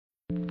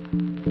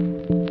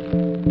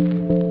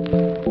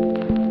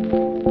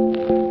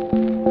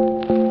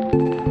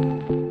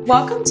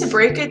Welcome to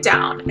Break It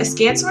Down, a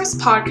ScanSource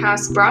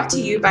podcast brought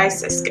to you by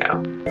Cisco.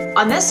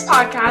 On this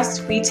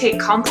podcast, we take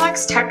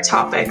complex tech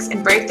topics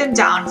and break them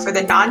down for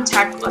the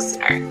non-tech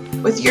listener,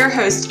 with your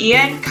hosts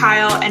Ian,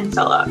 Kyle, and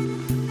Philip.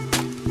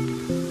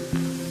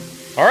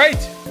 All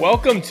right,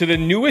 welcome to the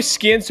newest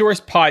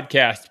ScanSource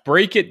podcast,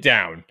 Break It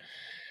Down.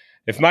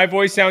 If my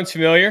voice sounds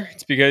familiar,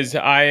 it's because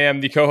I am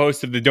the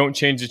co-host of the Don't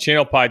Change the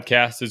Channel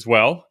podcast as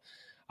well.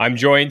 I'm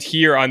joined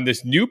here on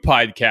this new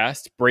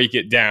podcast, Break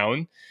It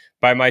Down,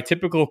 by my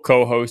typical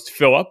co-host,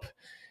 Philip.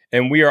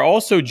 And we are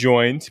also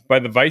joined by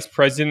the Vice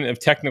President of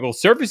Technical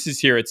Services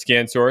here at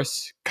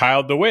ScanSource,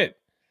 Kyle DeWitt.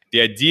 The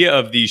idea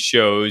of these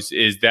shows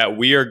is that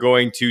we are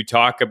going to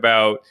talk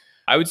about,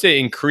 I would say,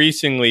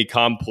 increasingly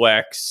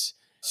complex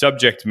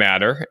subject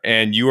matter,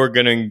 and you are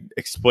going to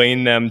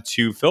explain them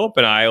to Philip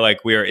and I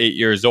like we are 8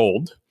 years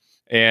old.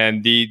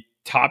 And the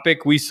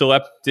topic we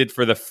selected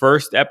for the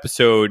first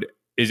episode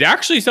is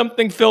actually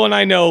something Phil and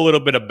I know a little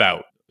bit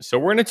about. So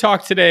we're going to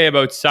talk today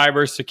about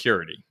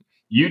cybersecurity.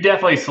 You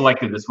definitely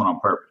selected this one on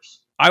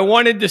purpose. I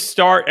wanted to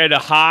start at a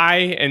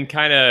high and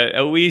kind of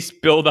at least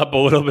build up a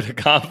little bit of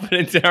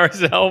confidence in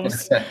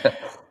ourselves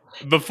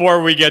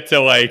before we get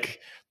to like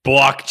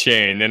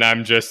blockchain and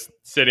I'm just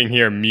sitting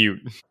here mute.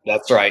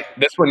 That's right.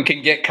 This one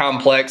can get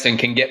complex and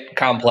can get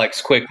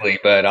complex quickly,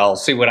 but I'll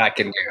see what I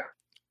can do.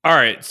 All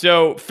right.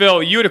 So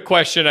Phil, you had a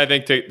question, I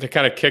think, to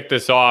kind of kick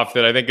this off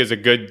that I think is a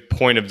good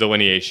point of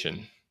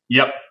delineation.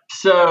 Yep.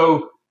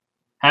 So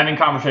having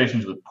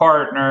conversations with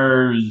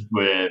partners,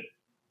 with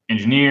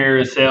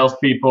engineers,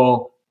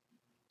 salespeople,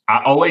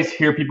 I always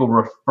hear people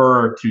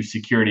refer to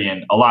security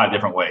in a lot of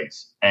different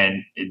ways.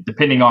 And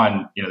depending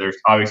on, there's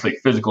obviously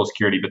physical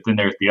security, but then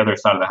there's the other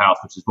side of the house,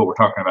 which is what we're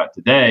talking about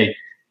today.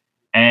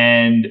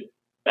 And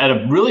at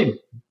a really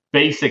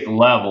basic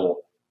level,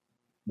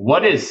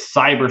 what is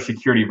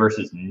cybersecurity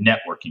versus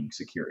networking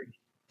security?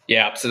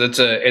 Yeah, so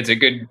it's a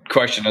good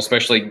question,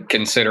 especially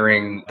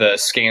considering the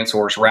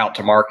ScanSource route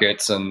to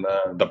markets and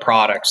the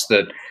products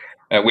that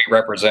we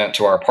represent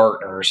to our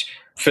partners.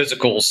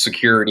 Physical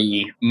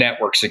security,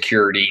 network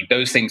security,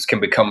 those things can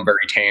become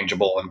very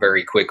tangible and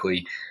very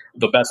quickly.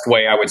 The best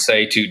way I would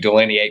say to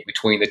delineate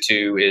between the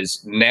two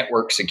is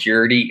network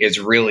security is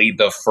really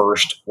the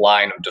first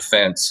line of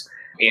defense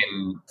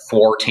in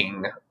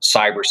thwarting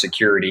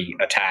cybersecurity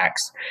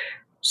attacks.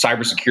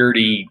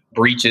 Cybersecurity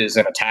breaches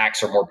and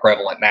attacks are more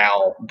prevalent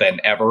now than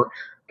ever.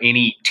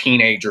 Any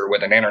teenager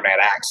with an internet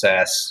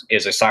access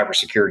is a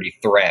cybersecurity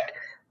threat.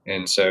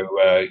 And so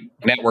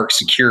network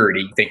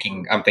security,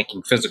 I'm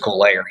thinking physical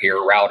layer here,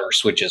 routers,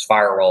 switches,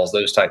 firewalls,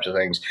 those types of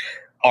things,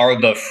 are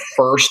the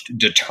first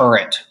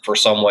deterrent for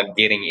someone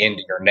getting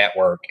into your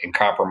network and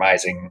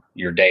compromising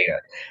your data.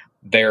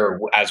 There,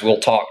 as we'll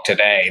talk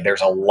today,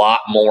 there's a lot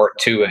more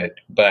to it.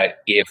 But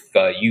if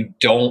you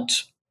don't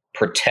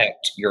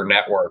protect your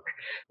network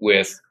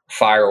with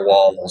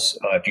firewalls,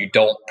 if you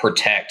don't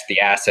protect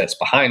the assets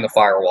behind the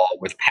firewall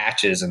with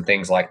patches and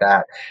things like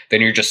that,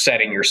 then you're just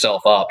setting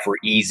yourself up for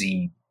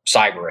easy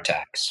cyber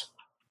attacks.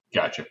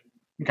 Gotcha.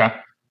 Okay.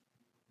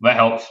 That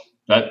helps.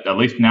 That at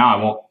least now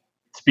I won't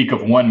speak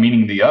of one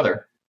meaning the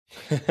other.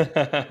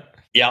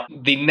 Yeah.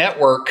 The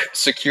network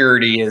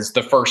security is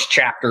the first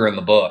chapter in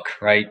the book,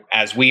 right?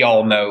 As we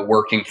all know,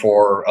 working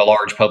for a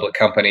large public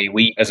company,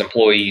 we as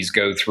employees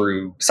go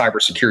through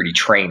cybersecurity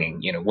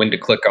training, when to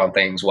click on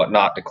things, what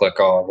not to click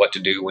on, what to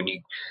do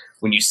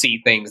when you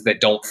see things that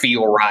don't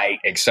feel right,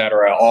 et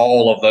cetera.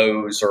 All of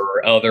those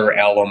are other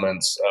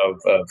elements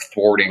of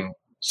thwarting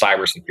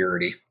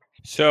cybersecurity.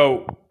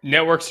 So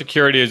network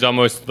security is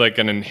almost like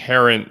an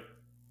inherent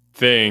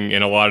thing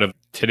in a lot of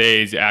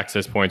today's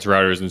access points,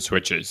 routers, and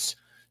switches.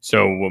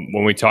 So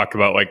when we talk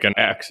about like an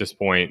access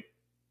point,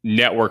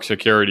 network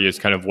security is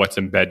kind of what's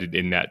embedded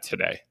in that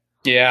today.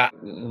 Yeah,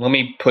 let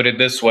me put it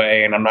this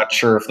way, and I'm not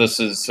sure if this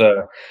is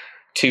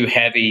too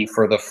heavy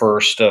for the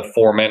first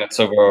 4 minutes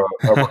of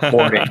a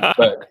recording,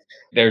 but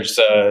there's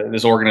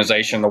this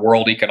organization, the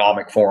World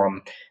Economic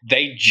Forum.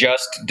 They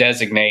just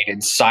designated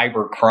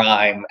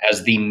cybercrime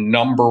as the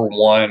number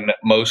one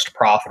most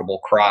profitable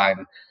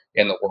crime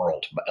in the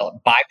world,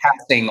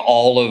 bypassing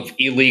all of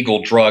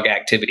illegal drug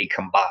activity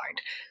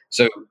combined.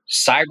 So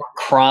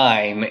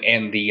cybercrime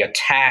and the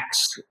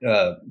attacks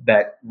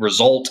that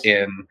result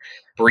in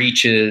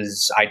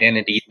breaches,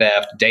 identity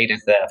theft, data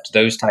theft,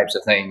 those types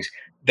of things,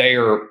 they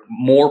are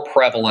more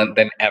prevalent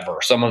than ever.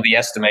 Some of the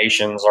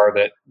estimations are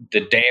that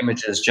the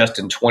damages just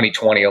in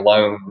 2020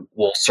 alone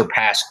will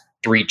surpass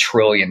 $3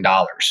 trillion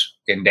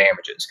in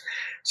damages.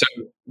 So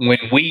when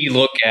we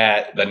look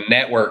at the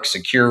network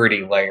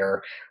security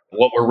layer,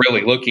 what we're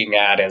really looking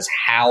at is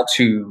how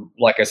to,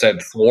 like I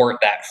said, thwart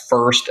that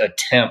first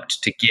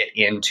attempt to get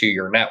into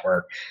your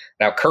network.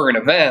 Now, current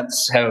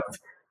events have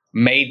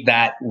made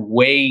that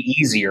way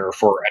easier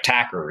for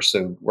attackers.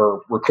 So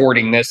we're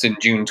recording this in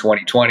June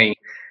 2020.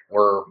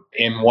 We're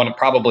in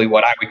probably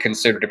what I would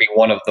consider to be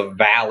one of the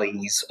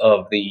valleys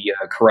of the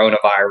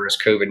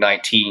coronavirus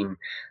COVID-19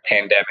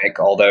 pandemic.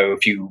 Although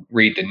if you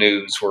read the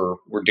news,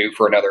 we're due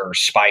for another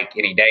spike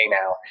any day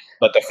now.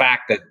 But the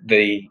fact that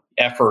the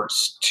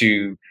efforts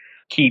to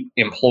keep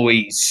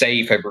employees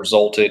safe have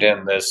resulted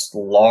in this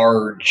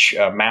large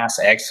mass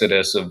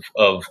exodus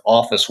of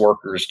office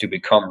workers to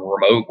become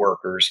remote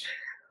workers,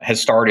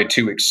 has started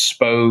to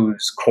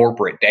expose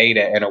corporate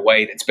data in a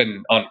way that's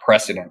been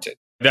unprecedented.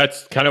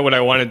 That's kind of what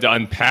I wanted to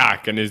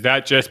unpack. And is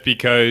that just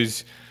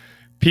because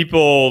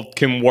people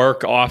can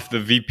work off the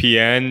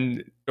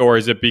VPN, or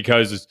is it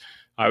because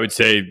I would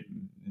say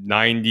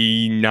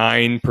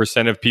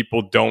 99% of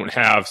people don't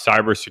have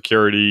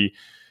cybersecurity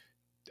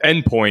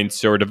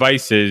endpoints or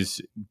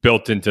devices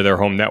built into their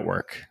home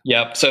network?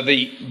 Yep. So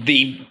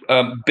the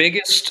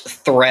biggest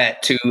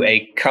threat to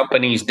a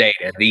company's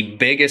data, the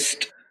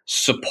biggest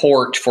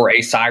support for a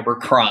cyber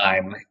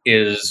crime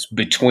is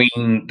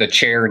between the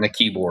chair and the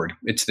keyboard.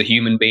 It's the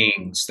human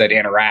beings that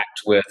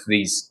interact with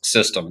these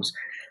systems.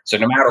 So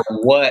no matter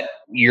what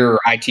your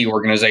IT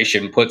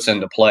organization puts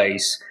into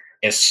place,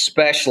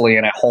 especially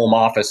in a home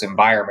office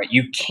environment,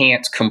 you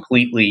can't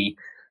completely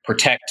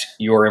protect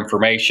your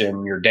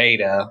information, your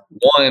data,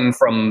 one,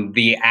 from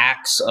the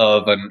acts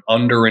of an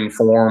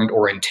underinformed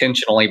or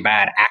intentionally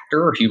bad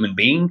actor or human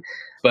being.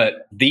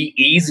 But the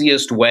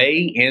easiest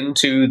way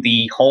into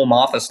the home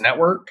office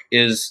network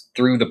is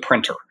through the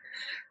printer.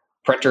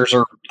 Printers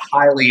are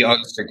highly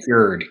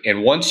unsecured.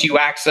 And once you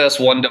access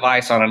one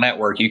device on a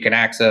network, you can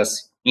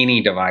access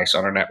any device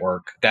on a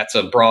network. That's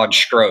a broad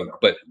stroke,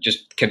 but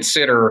just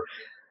consider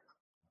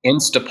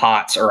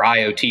Instapots are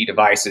IoT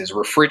devices,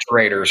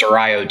 refrigerators are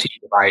IoT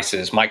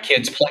devices. My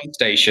kid's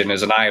PlayStation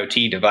is an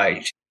IoT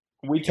device.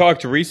 We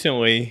talked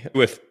recently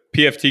with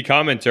PFT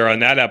Commenter on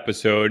that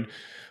episode.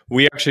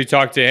 We actually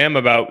talked to him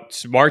about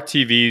smart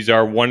TVs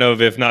are one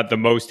of, if not the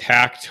most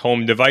hacked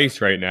home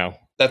device right now.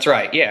 That's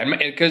right. Yeah.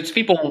 Because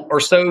people are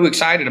so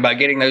excited about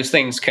getting those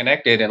things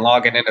connected and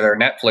logging into their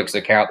Netflix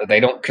account that they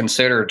don't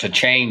consider to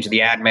change the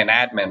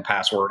admin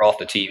password off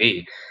the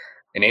TV.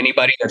 And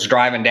anybody that's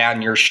driving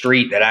down your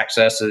street that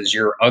accesses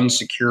your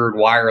unsecured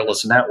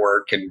wireless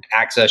network can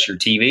access your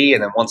TV.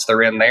 And then once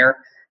they're in there,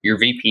 your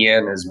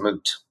VPN is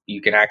moot.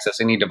 You can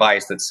access any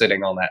device that's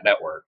sitting on that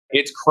network.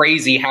 It's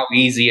crazy how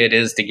easy it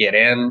is to get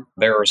in.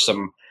 There are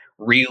some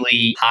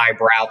really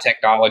highbrow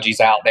technologies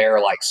out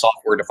there like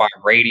software-defined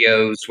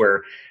radios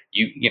where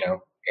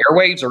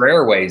airwaves are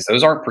airwaves.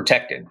 Those aren't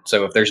protected.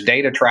 So if there's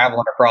data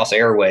traveling across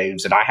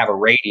airwaves and I have a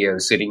radio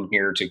sitting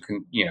here to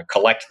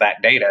collect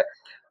that data,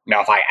 now,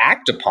 if I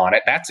act upon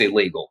it, that's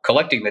illegal.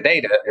 Collecting the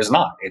data is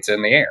not. It's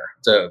in the air.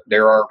 So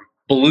there are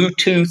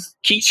Bluetooth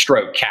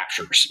keystroke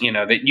captures,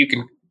 that you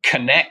can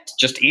connect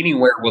just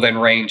anywhere within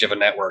range of a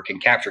network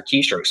and capture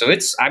keystrokes. So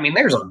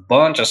there's a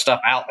bunch of stuff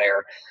out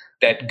there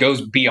that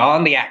goes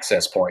beyond the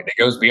access point, that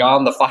goes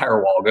beyond the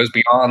firewall, goes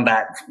beyond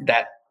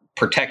that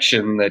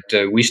protection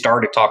that we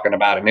started talking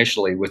about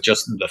initially with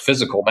just the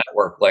physical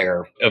network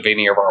layer of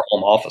any of our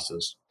home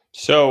offices.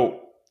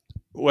 So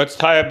let's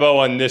tie a bow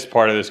on this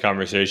part of this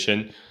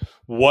conversation.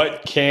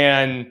 What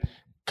can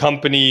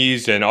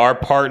companies and our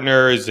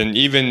partners and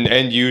even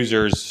end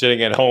users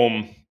sitting at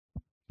home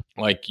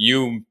like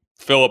you,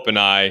 Philip, and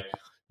I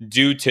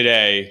do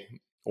today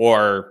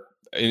or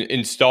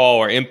install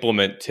or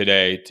implement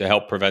today to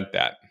help prevent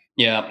that?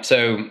 Yeah.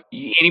 So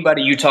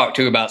anybody you talk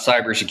to about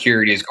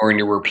cybersecurity is going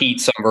to repeat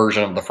some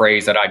version of the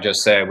phrase that I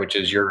just said, which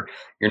is your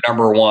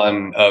number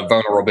one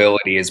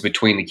vulnerability is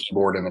between the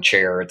keyboard and the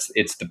chair.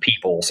 It's the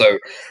people. So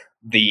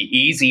the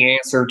easy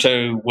answer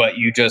to what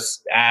you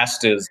just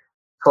asked is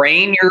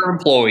train your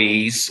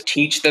employees,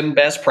 teach them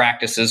best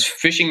practices.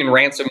 Phishing and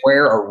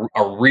ransomware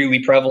are really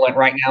prevalent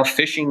right now.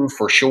 Phishing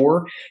for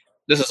sure.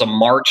 This is a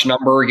March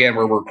number. Again,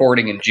 we're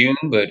recording in June,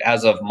 but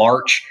as of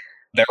March,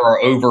 there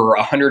are over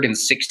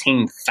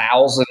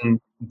 116,000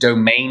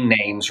 domain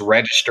names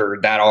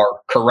registered that are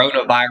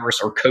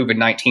coronavirus or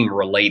COVID-19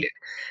 related.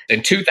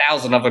 And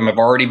 2,000 of them have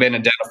already been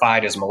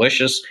identified as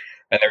malicious.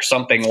 And there's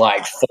something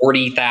like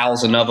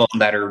 40,000 of them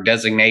that are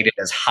designated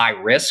as high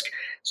risk.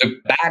 So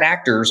bad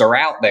actors are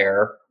out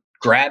there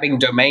grabbing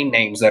domain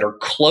names that are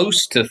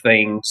close to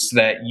things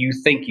that you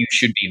think you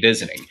should be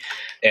visiting.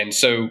 And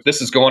so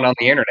this is going on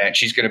the internet.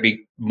 She's going to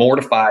be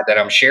mortified that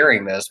I'm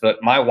sharing this,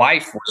 but my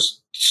wife was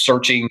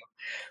searching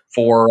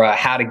for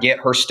how to get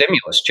her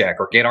stimulus check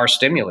or get our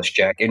stimulus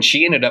check. And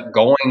she ended up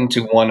going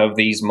to one of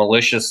these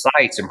malicious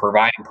sites and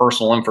providing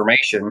personal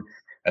information.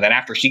 And then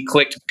after she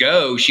clicked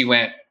go, she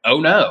went, oh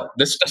no,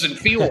 this doesn't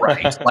feel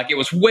right. Like it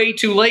was way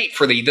too late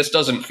for this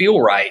doesn't feel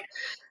right.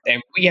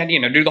 And we had,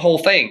 do the whole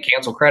thing,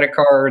 cancel credit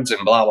cards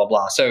and blah, blah,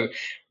 blah. So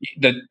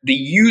the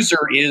user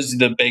is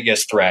the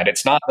biggest threat.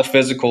 It's not the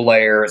physical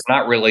layer. It's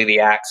not really the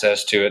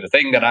access to it. The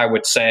thing that I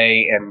would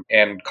say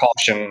and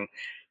caution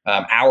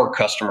our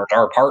customers,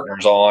 our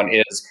partners on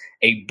is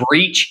a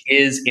breach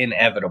is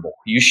inevitable.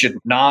 You should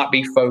not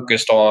be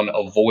focused on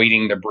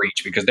avoiding the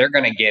breach because they're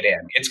going to get in.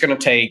 It's going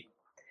to take,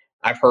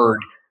 I've heard,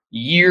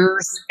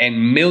 years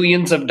and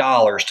millions of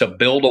dollars to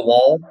build a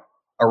wall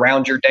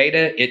around your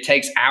data. It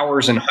takes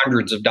hours and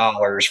hundreds of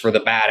dollars for the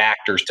bad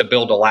actors to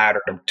build a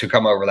ladder to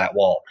come over that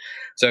wall.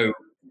 So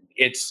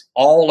it's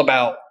all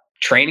about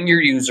training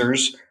your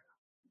users,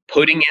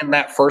 putting in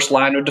that first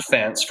line of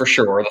defense for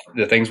sure,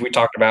 the things we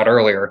talked about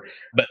earlier,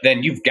 but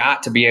then you've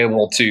got to be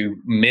able to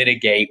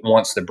mitigate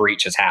once the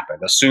breach has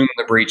happened. Assume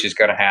the breach is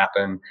going to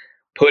happen,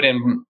 put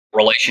in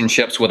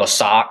relationships with a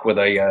SOC, with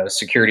a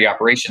security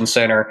operations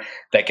center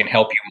that can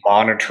help you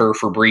monitor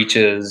for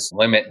breaches,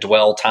 limit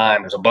dwell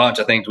time. There's a bunch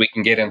of things we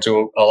can get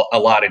into a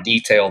lot of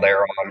detail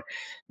there on.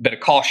 But a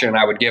caution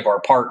I would give our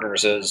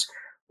partners is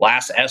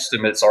last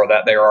estimates are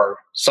that there are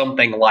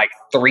something like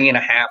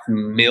 3.5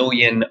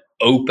 million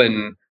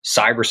open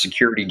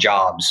cybersecurity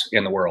jobs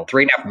in the world.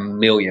 3.5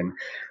 million.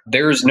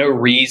 There's no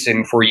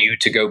reason for you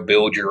to go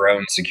build your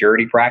own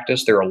security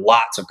practice. There are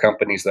lots of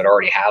companies that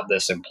already have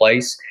this in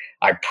place.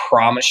 I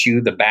promise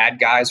you the bad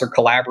guys are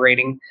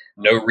collaborating.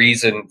 No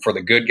reason for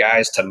the good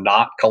guys to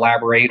not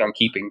collaborate on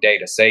keeping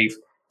data safe.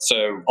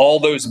 So all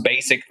those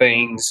basic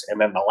things. And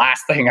then the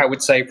last thing I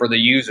would say for the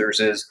users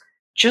is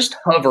just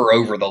hover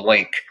over the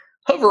link.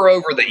 Hover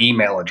over the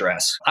email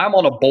address. I'm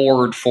on a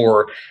board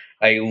for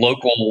a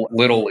local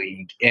Little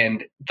League,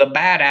 and the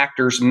bad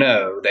actors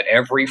know that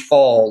every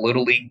fall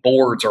Little League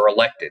boards are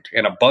elected,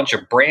 and a bunch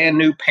of brand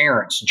new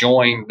parents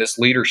join this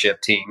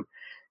leadership team.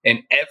 And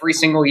every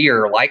single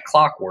year, like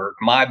clockwork,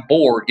 my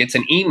board gets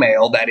an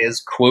email that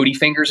is quotey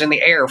fingers in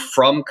the air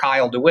from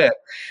Kyle DeWitt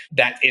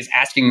that is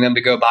asking them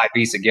to go buy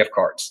Visa gift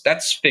cards.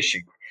 That's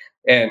phishing.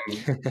 And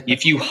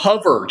if you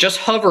just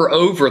hover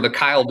over the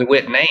Kyle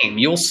DeWitt name,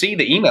 you'll see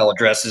the email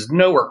address is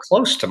nowhere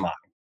close to mine.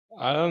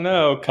 I don't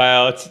know,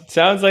 Kyle. It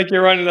sounds like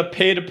you're running a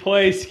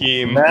pay-to-play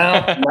scheme. No.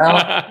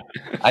 I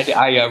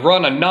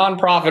run a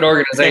nonprofit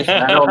organization.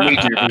 I don't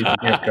need your Visa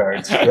gift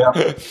cards.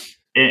 Yeah.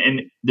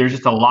 And there's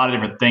just a lot of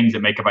different things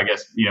that make up, I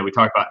guess, we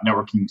talk about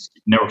network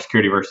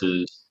security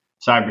versus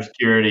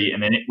cybersecurity.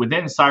 And then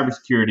within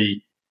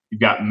cybersecurity,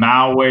 you've got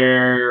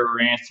malware,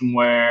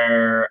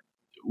 ransomware.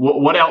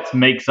 What else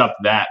makes up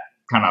that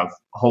kind of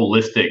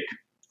holistic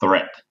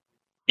threat?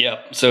 Yeah.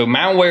 So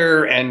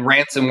malware and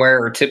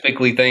ransomware are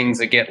typically things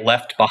that get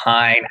left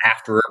behind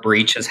after a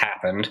breach has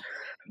happened.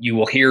 You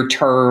will hear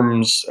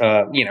terms,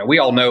 we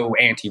all know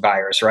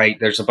antivirus, right?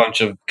 There's a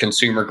bunch of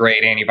consumer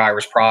grade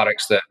antivirus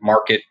products that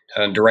market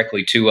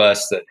directly to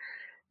us that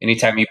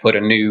anytime you put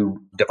a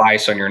new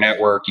device on your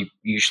network, you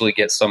usually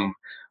get some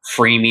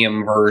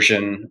freemium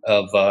version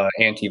of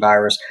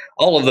antivirus.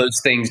 All of those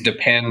things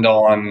depend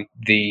on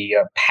the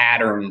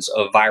patterns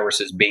of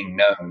viruses being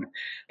known.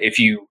 If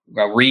you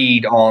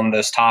read on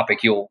this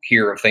topic, you'll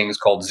hear of things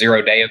called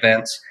zero-day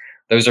events.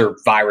 Those are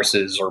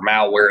viruses or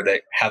malware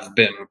that have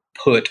been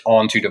put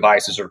onto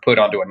devices or put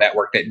onto a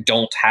network that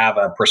don't have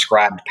a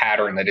prescribed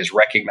pattern that is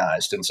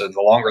recognized. And so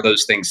the longer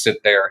those things sit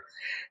there,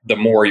 the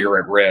more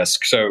you're at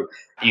risk. So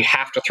you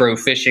have to throw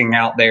phishing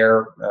out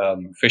there.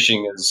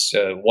 Phishing is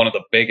one of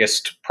the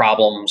biggest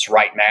problems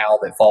right now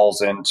that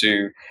falls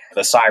into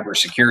the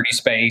cybersecurity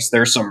space.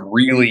 There's some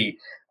really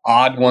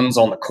odd ones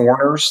on the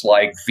corners,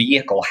 like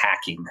vehicle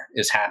hacking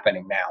is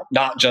happening now.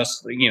 Not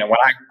just, when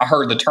I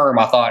heard the term,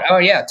 I thought, oh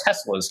yeah,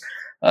 Teslas.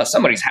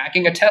 Somebody's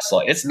hacking a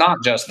Tesla. It's not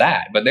just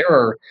that, but there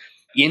are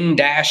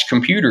in-dash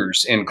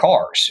computers in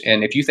cars.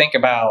 And if you think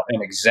about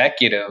an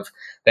executive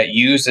that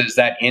uses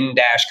that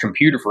in-dash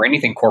computer for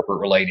anything corporate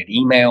related,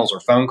 emails or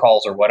phone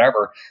calls or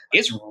whatever,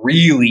 it's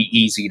really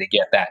easy to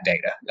get that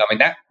data. I mean,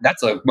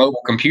 that's a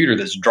mobile computer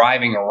that's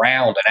driving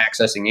around and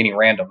accessing any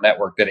random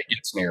network that it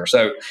gets near.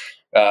 So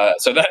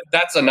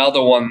that's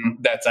another one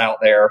that's out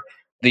there.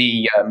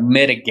 The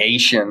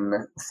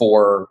mitigation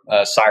for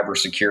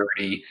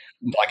cybersecurity,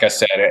 like I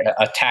said,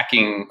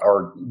 attacking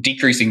or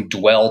decreasing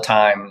dwell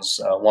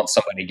times once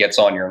somebody gets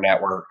on your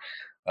network.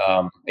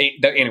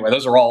 Anyway,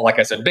 those are all, like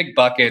I said, big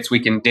buckets. We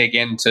can dig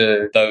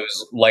into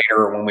those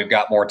later when we've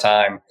got more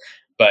time.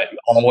 But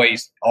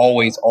always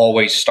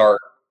start,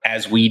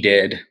 as we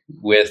did,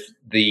 with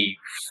the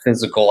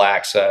physical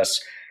access.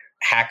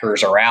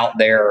 Hackers are out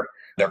there.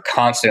 They're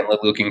constantly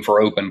looking for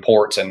open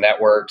ports and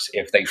networks.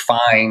 If they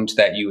find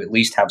that you at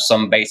least have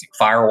some basic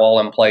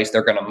firewall in place,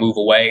 they're going to move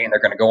away and they're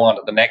going to go on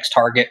to the next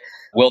target.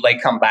 Will they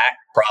come back?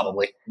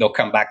 Probably. They'll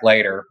come back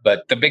later.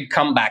 But the big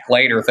comeback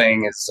later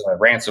thing is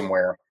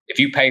ransomware. If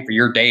you pay for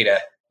your data,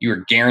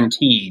 you're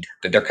guaranteed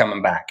that they're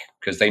coming back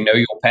because they know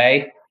you'll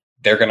pay.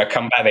 They're going to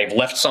come back. They've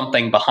left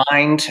something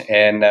behind.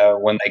 And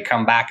when they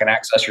come back and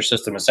access your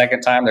system a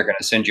second time, they're going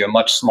to send you a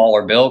much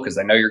smaller bill because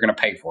they know you're going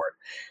to pay for it.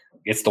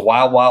 It's the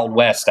wild, wild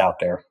west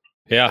out there.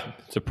 Yeah,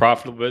 it's a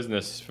profitable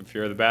business if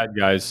you're the bad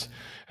guys.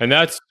 And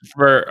that's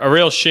for a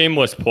real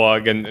shameless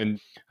plug. And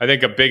I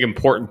think a big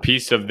important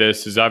piece of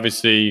this is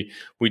obviously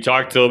we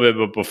talked a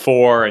little bit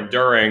before and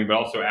during, but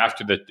also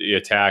after the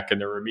attack and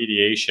the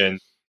remediation.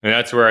 And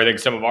that's where I think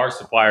some of our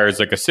suppliers,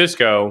 like a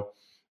Cisco,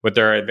 with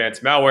their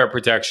advanced malware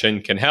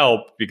protection can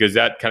help because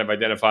that kind of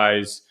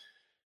identifies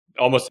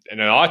almost an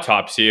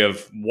autopsy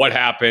of what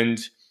happened,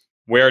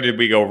 where did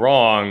we go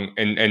wrong,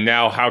 and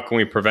now how can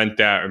we prevent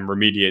that and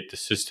remediate the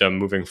system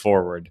moving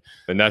forward.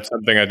 And that's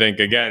something I think,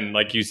 again,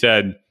 like you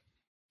said,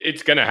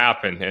 It's going to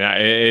happen,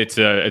 and it's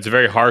a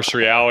very harsh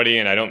reality.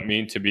 And I don't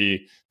mean to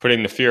be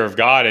putting the fear of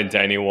God into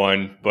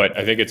anyone, but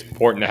I think it's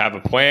important to have a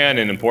plan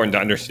and important to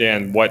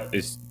understand what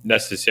is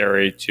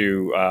necessary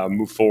to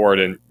move forward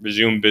and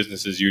resume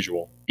business as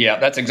usual. Yeah,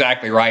 that's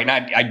exactly right. And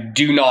I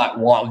do not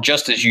want,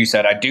 just as you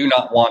said, I do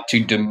not want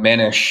to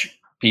diminish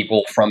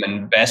people from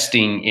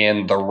investing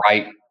in the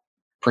right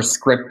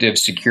prescriptive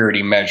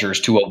security measures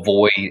to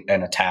avoid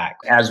an attack.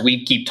 As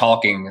we keep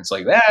talking, it's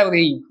like,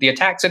 the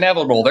attack's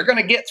inevitable. They're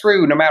going to get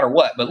through no matter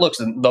what. But look,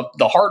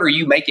 the harder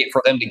you make it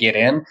for them to get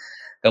in,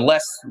 the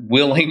less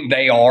willing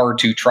they are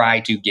to try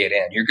to get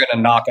in. You're going to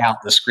knock out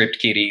the script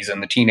kiddies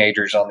and the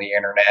teenagers on the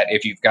internet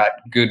if you've got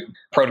good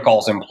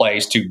protocols in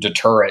place to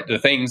deter it. The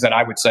things that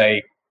I would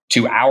say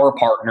to our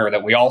partner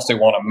that we also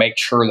want to make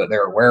sure that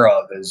they're aware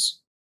of is,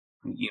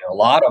 a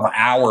lot of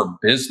our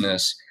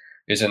business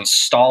is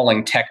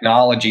installing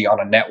technology on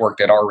a network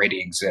that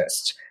already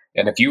exists.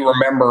 And if you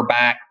remember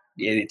back,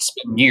 it's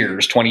been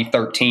years,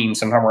 2013,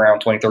 sometime around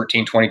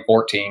 2013,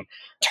 2014,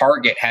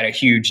 Target had a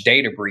huge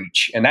data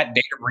breach. And that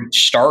data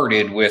breach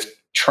started with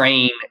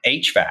Trane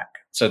HVAC.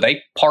 So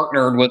they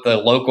partnered with a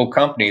local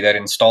company that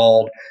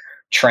installed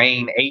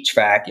Trane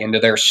HVAC into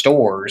their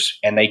stores,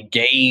 and they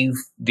gave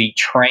the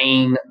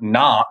Trane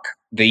NOC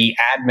the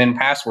admin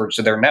passwords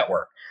to their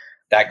network.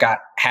 That got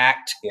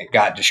hacked, it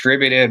got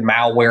distributed,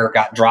 malware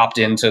got dropped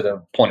into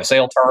the point of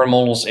sale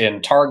terminals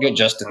in Target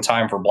just in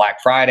time for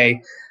Black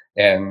Friday.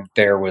 And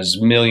there was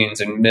millions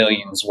and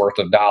millions worth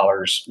of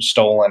dollars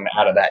stolen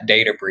out of that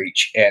data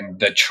breach. And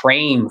the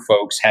Trane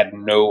folks had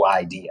no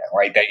idea,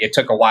 right? It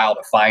took a while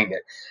to find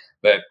it.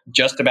 But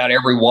just about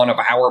every one of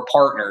our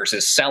partners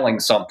is selling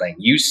something,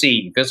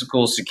 UC,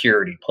 physical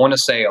security, point of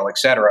sale, et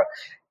cetera,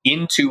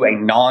 into a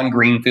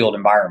non-greenfield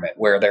environment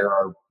where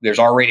there's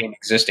already an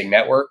existing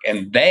network,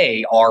 and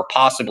they are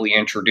possibly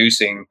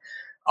introducing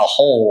a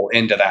hole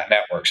into that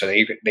network. So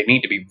they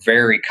need to be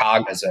very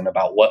cognizant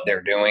about what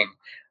they're doing.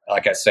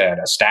 Like I said,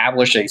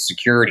 establish a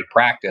security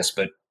practice,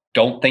 but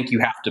don't think you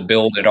have to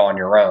build it on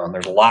your own.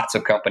 There's lots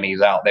of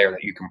companies out there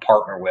that you can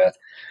partner with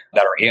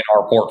that are in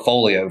our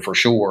portfolio for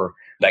sure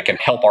that can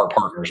help our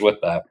partners with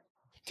that.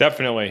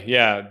 Definitely.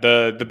 Yeah.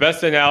 The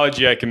best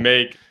analogy I can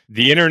make,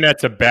 the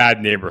internet's a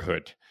bad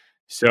neighborhood.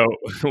 So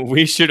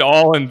we should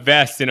all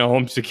invest in a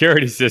home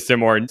security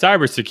system or a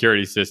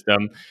cybersecurity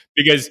system,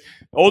 because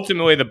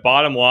ultimately the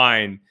bottom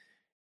line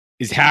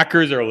is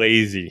hackers are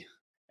lazy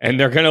and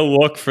they're going to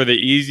look for the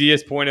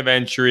easiest point of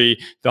entry,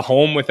 the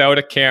home without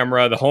a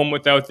camera, the home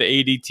without the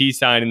ADT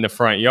sign in the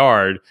front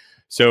yard.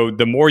 So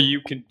the more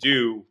you can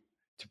do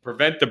to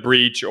prevent the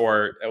breach,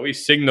 or at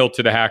least signal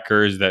to the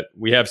hackers that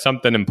we have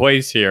something in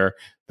place here,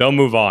 they'll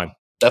move on.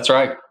 That's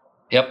right.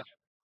 Yep.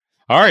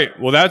 All right.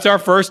 Well, that's our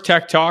first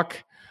Tech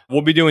Talk.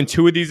 We'll be doing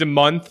 2 of these a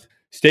month.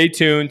 Stay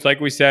tuned. Like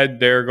we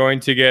said, they're going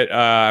to get,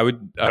 I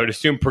would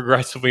assume,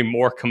 progressively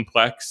more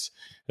complex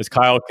as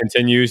Kyle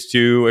continues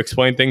to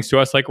explain things to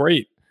us like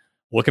great.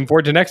 Looking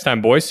forward to next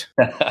time, boys.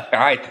 All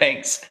right.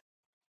 Thanks.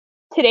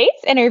 Today's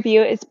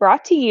interview is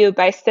brought to you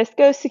by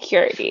Cisco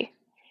Security.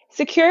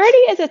 Security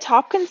is a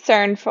top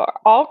concern for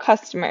all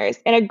customers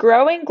in a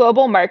growing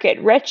global market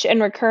rich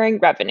in recurring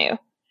revenue.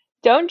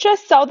 Don't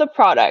just sell the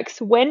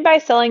products, win by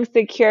selling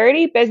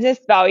security business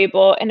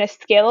valuable in a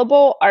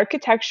scalable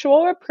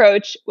architectural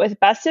approach with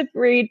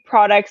best-of-breed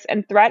products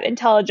and threat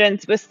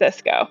intelligence with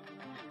Cisco.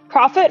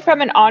 Profit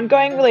from an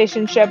ongoing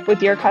relationship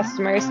with your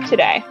customers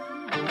today.